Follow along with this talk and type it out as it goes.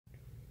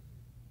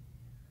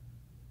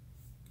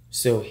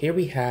So here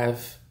we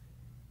have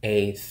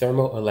a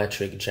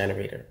thermoelectric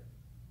generator.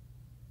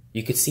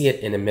 You could see it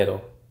in the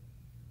middle.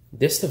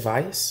 This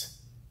device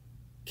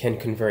can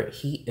convert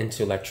heat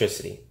into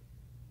electricity.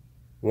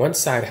 One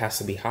side has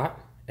to be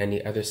hot and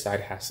the other side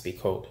has to be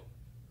cold.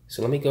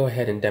 So let me go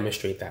ahead and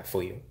demonstrate that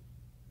for you.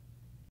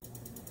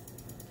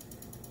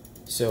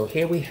 So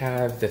here we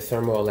have the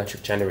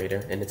thermoelectric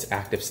generator in its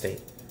active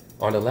state.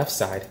 On the left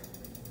side,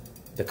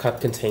 the cup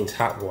contains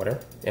hot water,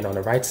 and on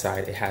the right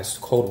side it has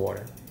cold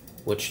water,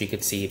 which you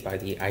could see by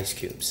the ice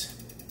cubes.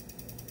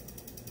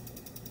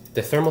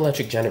 The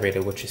thermoelectric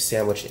generator, which is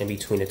sandwiched in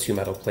between the two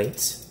metal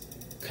plates,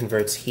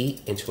 converts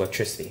heat into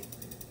electricity.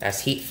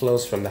 As heat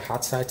flows from the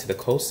hot side to the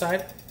cold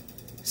side,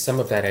 some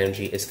of that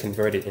energy is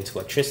converted into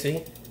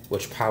electricity,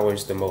 which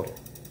powers the motor.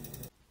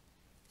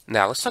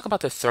 Now let's talk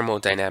about the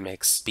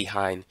thermodynamics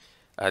behind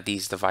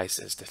these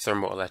devices, the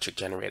thermoelectric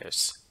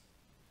generators.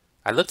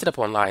 I looked it up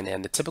online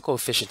and the typical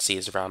efficiency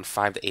is around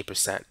 5 to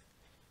 8%.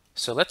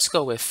 So let's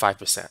go with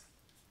 5%.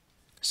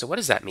 So what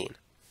does that mean?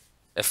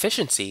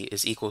 Efficiency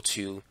is equal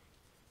to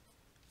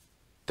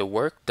the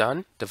work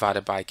done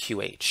divided by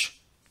QH,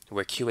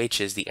 where QH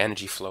is the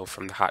energy flow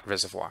from the hot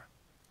reservoir.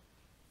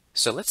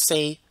 So let's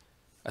say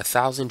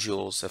 1,000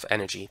 joules of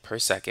energy per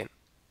second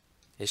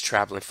is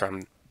traveling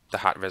from the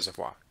hot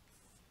reservoir.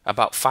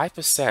 About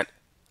 5%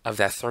 of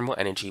that thermal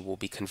energy will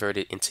be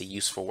converted into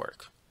useful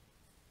work.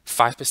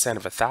 5%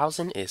 of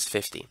 1,000 is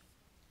 50.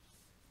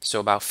 So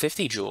about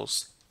 50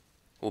 joules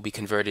will be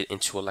converted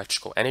into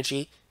electrical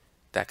energy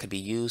that could be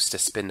used to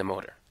spin the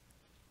motor.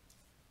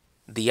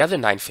 The other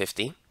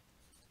 950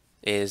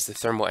 is the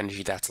thermal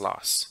energy that's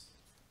lost.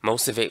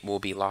 Most of it will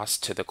be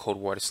lost to the cold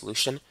water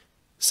solution.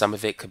 Some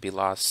of it could be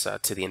lost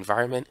to the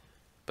environment,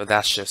 but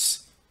that's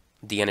just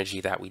the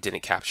energy that we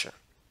didn't capture.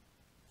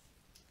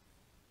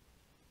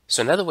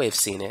 So another way of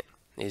seeing it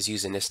is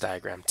using this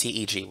diagram,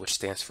 TEG, which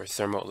stands for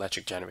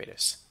thermoelectric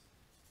generators.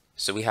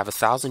 So we have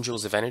 1,000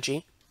 joules of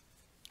energy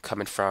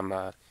coming from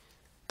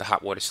the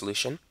hot water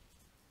solution,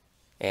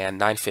 and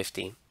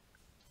 950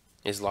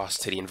 is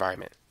lost to the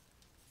environment.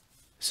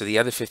 So the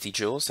other 50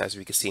 joules, as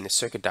we can see in the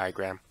circuit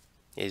diagram,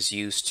 is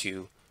used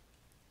to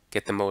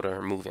get the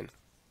motor moving.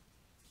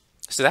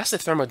 So that's the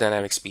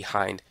thermodynamics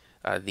behind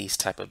these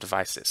type of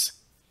devices.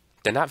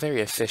 They're not very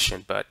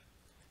efficient, but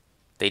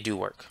they do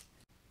work.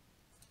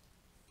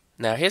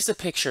 Now here's a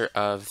picture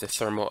of the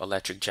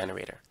thermoelectric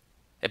generator.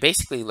 It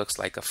basically looks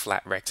like a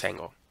flat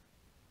rectangle.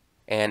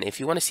 And if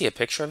you want to see a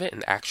picture of it,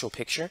 an actual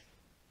picture,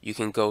 you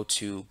can go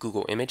to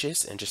Google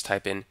Images and just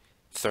type in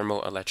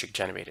thermoelectric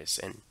generators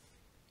and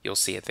you'll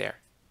see it there.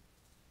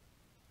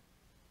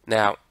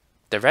 Now,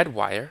 the red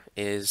wire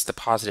is the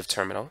positive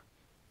terminal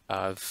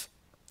of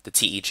the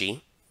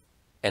TEG,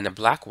 and the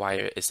black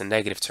wire is the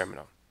negative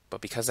terminal. But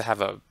because I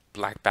have a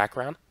black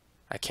background,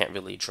 I can't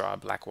really draw a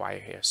black wire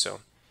here, so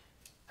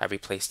I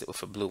replaced it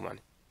with a blue one.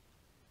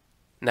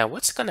 Now,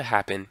 what's going to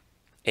happen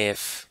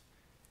if,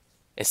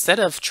 instead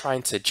of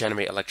trying to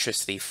generate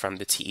electricity from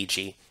the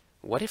TEG,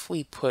 what if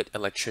we put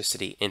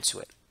electricity into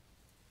it?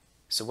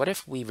 So what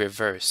if we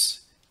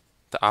reverse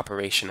the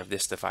operation of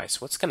this device?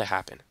 What's going to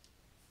happen?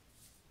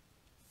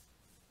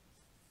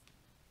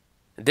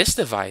 This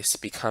device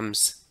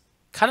becomes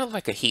kind of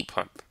like a heat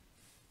pump.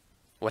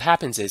 What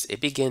happens is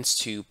it begins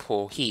to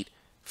pull heat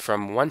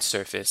from one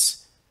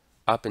surface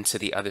up into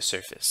the other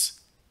surface.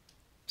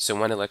 So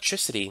when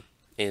electricity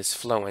is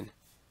flowing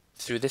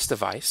through this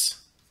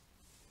device,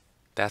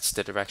 that's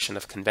the direction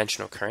of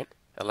conventional current.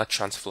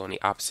 Electrons flow in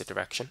the opposite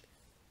direction.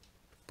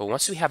 But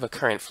once we have a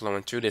current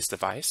flowing through this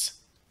device,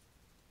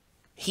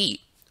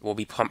 heat will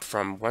be pumped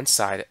from one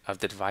side of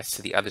the device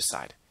to the other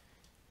side.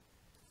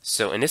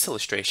 So in this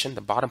illustration,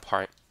 the bottom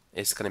part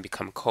is going to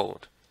become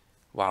cold,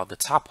 while the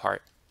top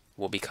part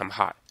will become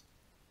hot.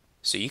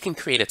 So you can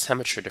create a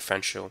temperature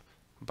differential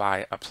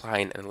by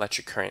applying an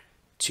electric current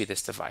to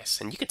this device.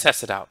 And you can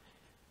test it out,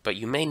 but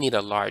you may need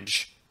a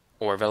large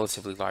or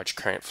relatively large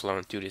current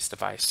flowing through this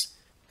device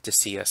to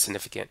see a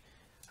significant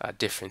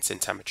difference in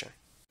temperature.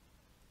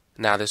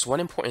 Now, there's one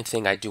important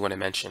thing I do want to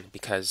mention,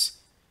 because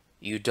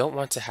you don't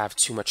want to have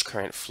too much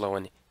current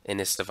flowing in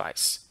this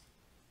device.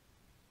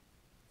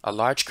 A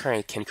large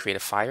current can create a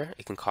fire.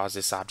 It can cause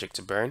this object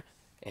to burn,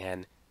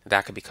 and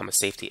that could become a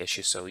safety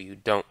issue, so you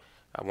don't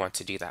want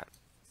to do that.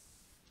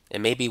 It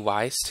may be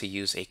wise to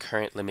use a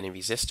current limiting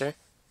resistor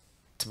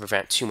to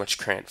prevent too much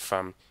current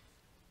from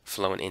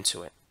flowing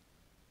into it.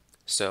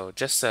 So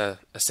just a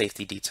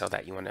safety detail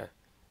that you want to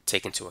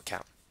take into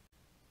account.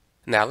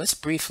 Now let's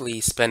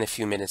briefly spend a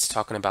few minutes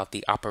talking about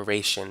the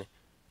operation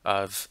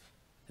of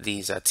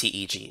these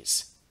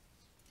TEGs.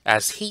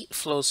 As heat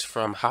flows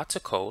from hot to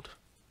cold,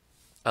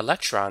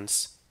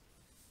 electrons,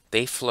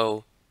 they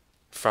flow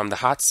from the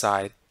hot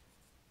side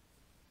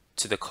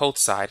to the cold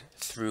side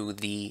through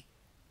the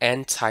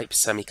N-type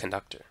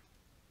semiconductor.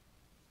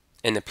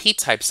 In the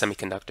P-type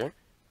semiconductor,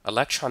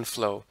 electron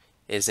flow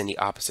is in the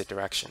opposite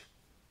direction.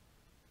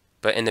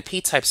 But in the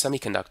P-type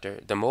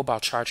semiconductor, the mobile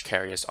charge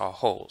carriers are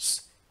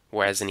holes,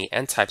 whereas in the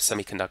N-type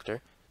semiconductor,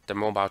 the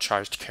mobile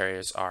charge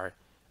carriers are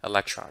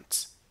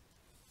electrons.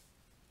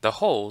 The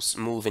holes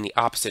move in the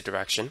opposite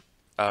direction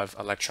of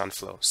electron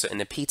flow. So in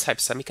the p-type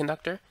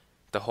semiconductor,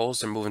 the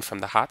holes are moving from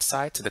the hot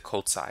side to the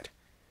cold side,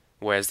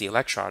 whereas the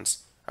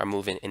electrons are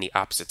moving in the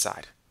opposite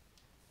side.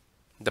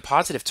 The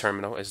positive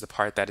terminal is the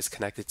part that is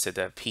connected to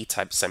the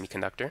p-type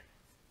semiconductor.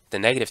 The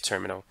negative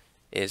terminal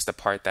is the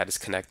part that is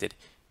connected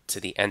to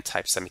the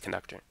n-type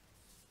semiconductor.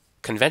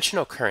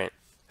 Conventional current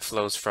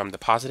flows from the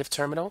positive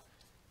terminal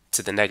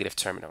to the negative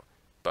terminal,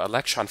 but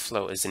electron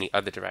flow is in the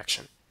other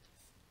direction.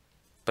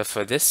 But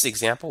for this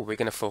example, we're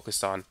going to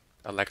focus on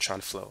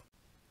electron flow.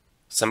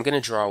 So I'm going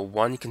to draw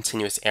one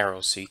continuous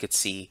arrow so you could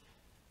see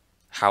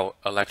how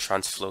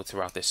electrons flow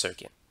throughout this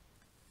circuit.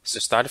 So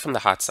starting from the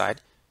hot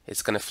side,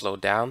 it's going to flow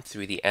down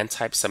through the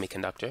n-type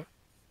semiconductor,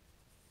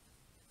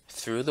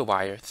 through the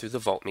wire, through the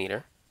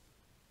voltmeter,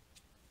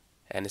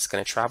 and it's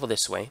going to travel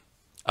this way,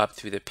 up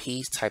through the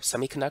p-type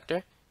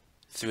semiconductor,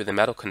 through the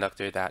metal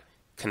conductor that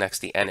connects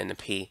the n and the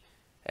p,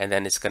 and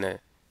then it's going to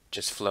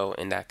just flow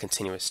in that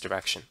continuous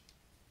direction.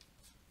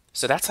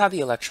 So that's how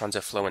the electrons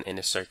are flowing in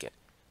the circuit.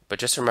 But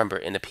just remember,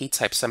 in the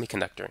p-type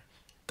semiconductor,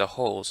 the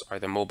holes are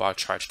the mobile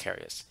charge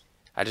carriers.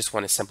 I just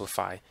want to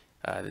simplify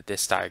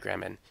this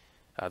diagram and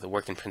the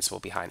working principle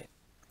behind it.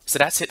 So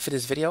that's it for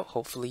this video.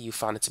 Hopefully you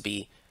found it to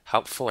be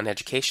helpful and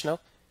educational.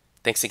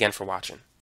 Thanks again for watching.